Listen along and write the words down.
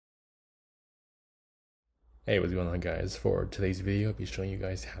Hey, what's going on, guys? For today's video, I'll be showing you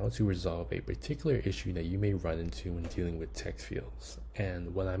guys how to resolve a particular issue that you may run into when dealing with text fields.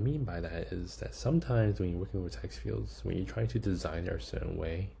 And what I mean by that is that sometimes when you're working with text fields, when you're trying to design it a certain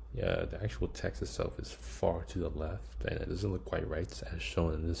way, the actual text itself is far to the left and it doesn't look quite right, as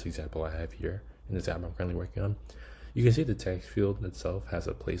shown in this example I have here in this app I'm currently working on. You can see the text field itself has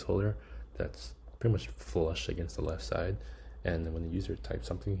a placeholder that's pretty much flush against the left side, and then when the user types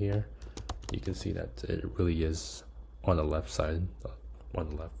something here, you can see that it really is on the left side, on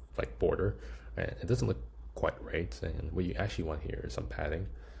the left like border, and it doesn't look quite right. And what you actually want here is some padding.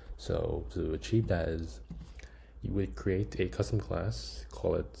 So to achieve that is you would create a custom class,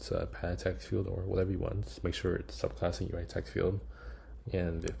 call it padded text field or whatever you want. Make sure it's subclassing UITextField.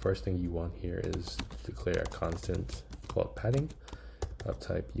 And the first thing you want here is declare a constant called padding of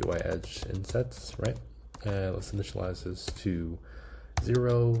type UIEdge right? Let's initialize this to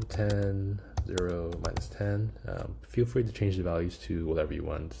 0, 10, 0, minus 10. Feel free to change the values to whatever you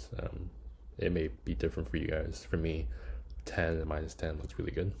want. It may be different for you guys. For me, 10 and minus 10 looks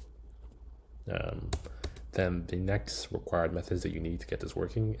really good. Then the next required methods that you need to get this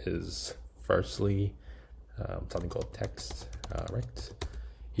working is firstly something called text rect.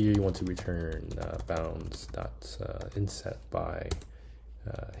 Here you want to return bounds.inset by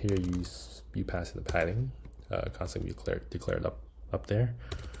here you pass in the padding constantly declared up there.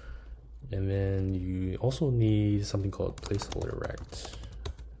 And then you also need something called placeholder rect.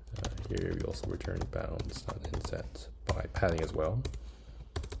 Here we also return bounds.inset by padding as well.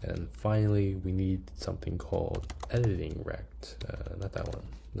 And finally, we need something called editing rect, not that one,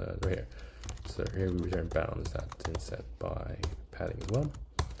 right here. So here we return bounds.inset by padding as well.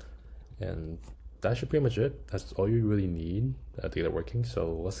 And that should pretty much it. That's all you really need to get it working.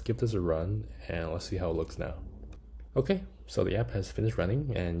 So let's give this a run and let's see how it looks now. Okay, so the app has finished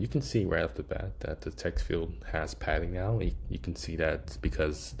running, and you can see right off the bat that the text field has padding now. You can see that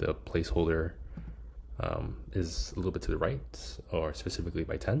because the placeholder is a little bit to the right, or specifically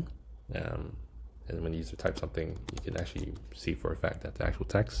by 10. And when the user types something, you can actually see for a fact that the actual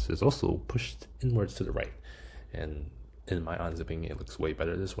text is also pushed inwards to the right. And in my unzipping, it looks way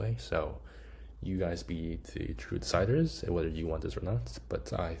better this way. So you guys be the true deciders whether you want this or not,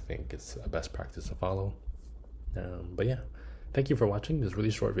 but I think it's a best practice to follow. But yeah, thank you for watching this really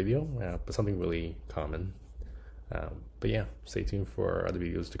short video, but something really common. But yeah, stay tuned for other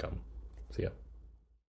videos to come. See ya.